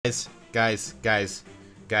Guys,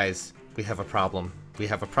 we have a problem. We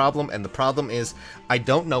have a problem, and the problem is I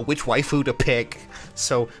don't know which waifu to pick.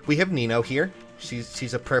 So we have Nino here.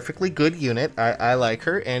 She's a perfectly good unit. I like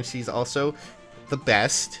her, and she's also the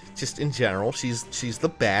best, just in general. She's the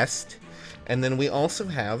best. And then we also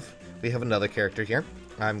have another character here.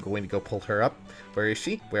 I'm going to go pull her up. Where is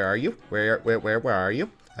she? Where are you? Where are you?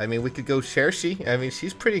 I mean, we could go share she. I mean,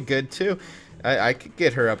 she's pretty good too. I could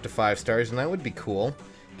get her up to 5 stars, and that would be cool.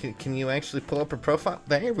 Can you actually pull up her profile?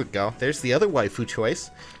 There we go. There's the other waifu choice.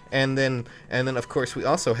 And then of course we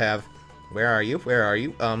also have, where are you? Where are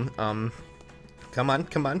you? Come on.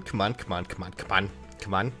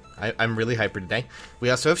 I'm really hyper today. We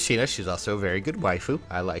also have Sheena. She's also a very good waifu.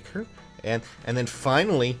 I like her. And then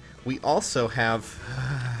finally we also have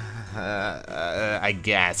I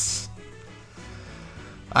guess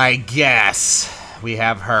we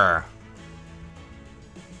have her.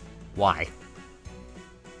 Why?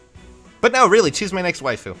 But no, really, choose my next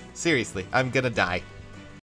waifu. Seriously, I'm gonna die.